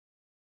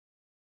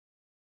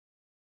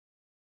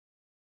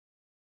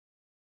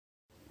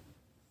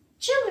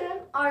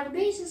Children are the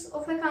basis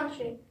of a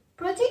country.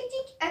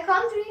 Protecting a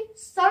country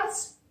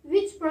starts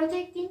with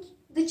protecting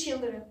the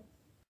children.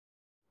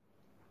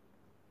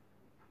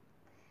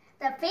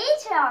 The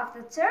future of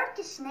the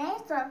Turkish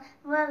nation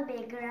will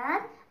be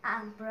grand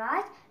and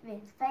bright,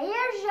 with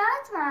fair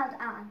judgment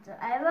and the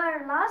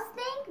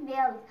everlasting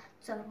will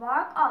to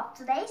work of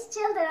today's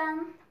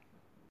children.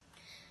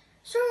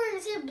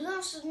 Sovereignty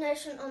belongs to the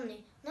nation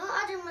only. No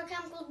other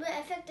mechanism could be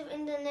effective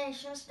in the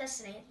nation's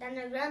destiny than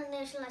the Grand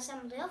National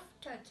Assembly of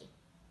Turkey.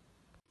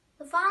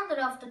 The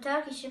founder of the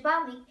Turkish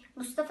Republic,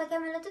 Mustafa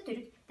Kemal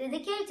Atatürk,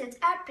 dedicated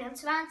April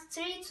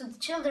 23 to the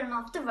children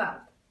of the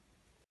world.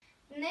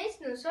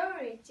 National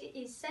sovereignty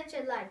is such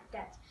a light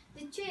that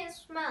the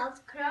chains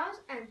melt, crowns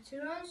and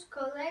thrones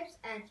collapse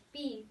and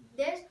be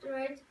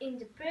destroyed in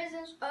the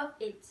presence of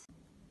it.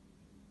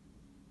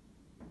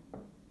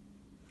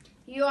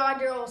 You are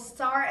the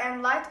star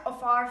and light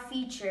of our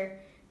future.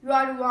 You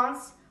are the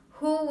ones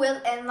who will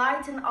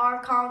enlighten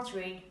our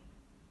country.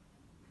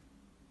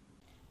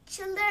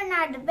 Children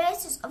are the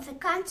basis of a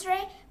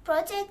country.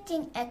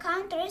 Protecting a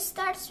country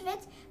starts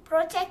with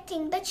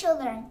protecting the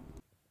children.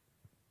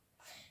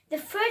 The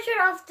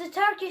future of the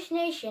Turkish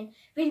nation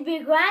will be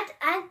grand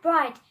and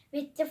bright,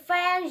 with the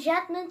fair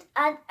judgment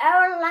and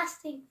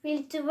everlasting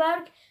will to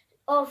work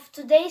of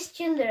today's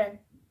children.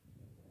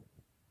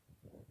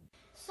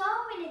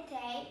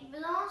 Sovereignty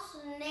belongs to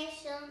the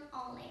nation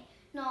only.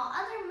 No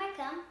other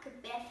mechanism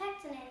could be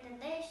effective in the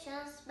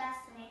nation's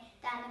destiny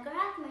than the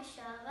Grand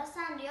National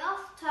Assembly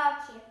of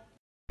Turkey.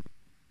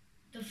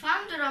 The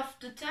founder of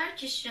the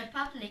Turkish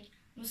Republic,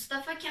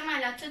 Mustafa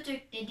Kemal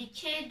Atatürk,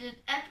 dedicated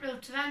April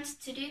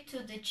 23 to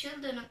the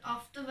children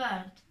of the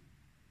world.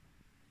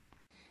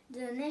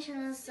 The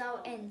national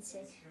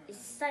sovereignty is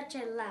such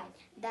a light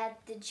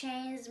that the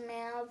chains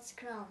melt,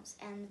 crowns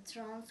and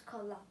thrones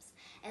collapse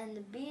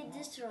and be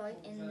destroyed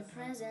in the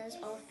presence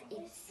of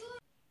it.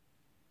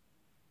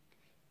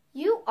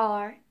 You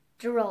are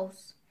the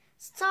rose,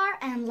 star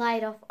and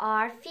light of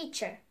our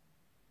future.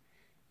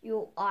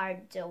 You are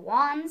the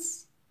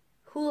ones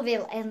who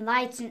will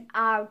enlighten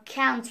our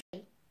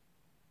country.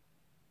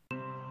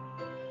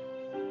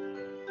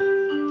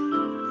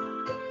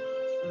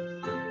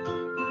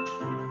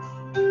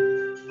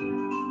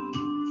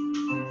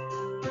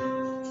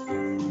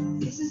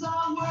 This is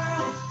our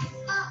world,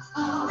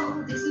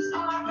 oh, this is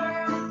our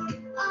earth,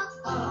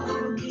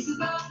 oh, this is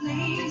the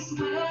place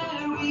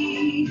where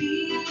we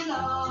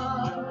belong.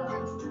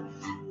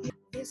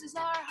 This is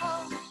our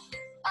home,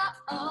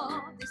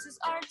 oh, this is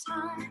our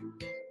time,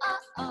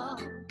 oh,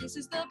 this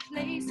is the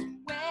place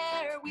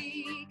where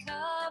we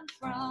come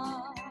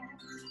from.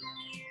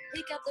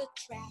 Pick up the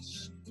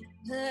trash,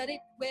 put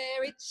it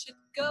where it should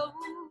go.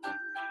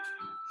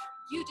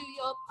 You do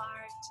your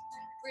part,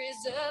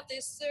 preserve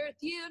this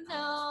earth, you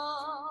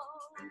know.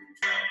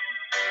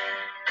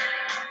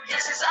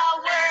 This is our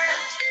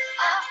world,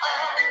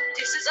 oh,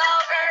 this is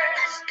our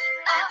earth,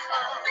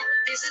 oh,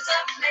 this is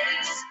a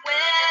place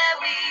where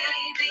we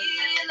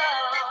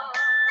belong.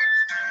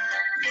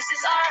 This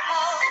is our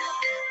home,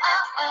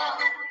 oh,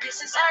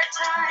 this is our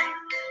time,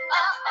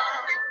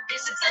 oh,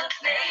 this is a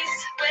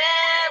place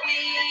where we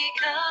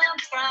come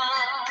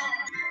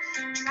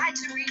from. Try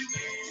to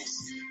reuse,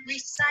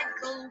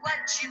 recycle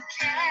what you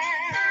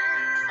can,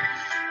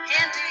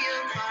 and do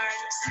your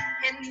part,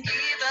 and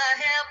give a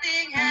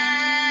helping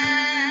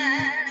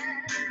hand.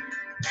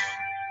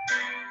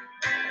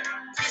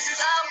 This is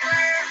our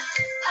world,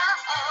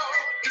 oh,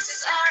 this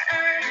is our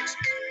earth,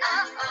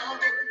 oh,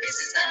 this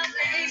is the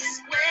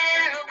place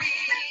where we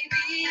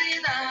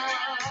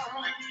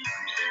belong.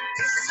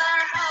 This is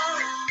our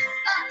home,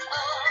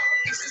 oh,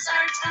 this is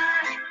our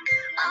time,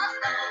 oh,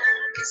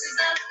 this is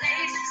the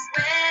place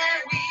where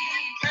we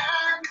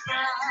come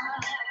from.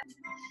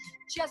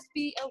 Just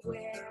be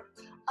aware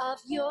of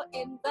your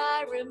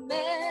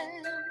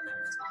environment.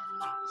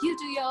 You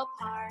do your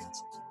part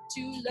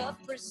to love,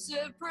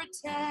 preserve,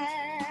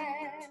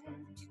 protect.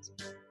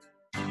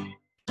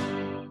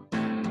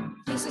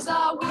 This is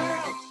our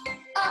world,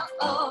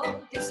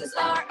 oh, this is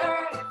our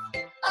earth,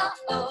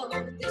 oh,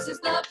 this is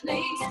the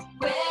place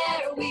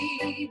where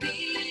we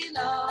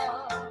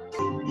belong.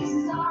 This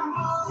is our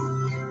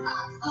home,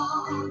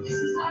 oh, this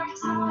is our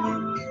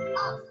time,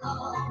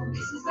 oh,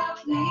 this is the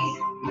place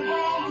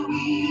where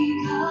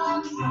we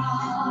come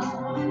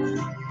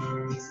from.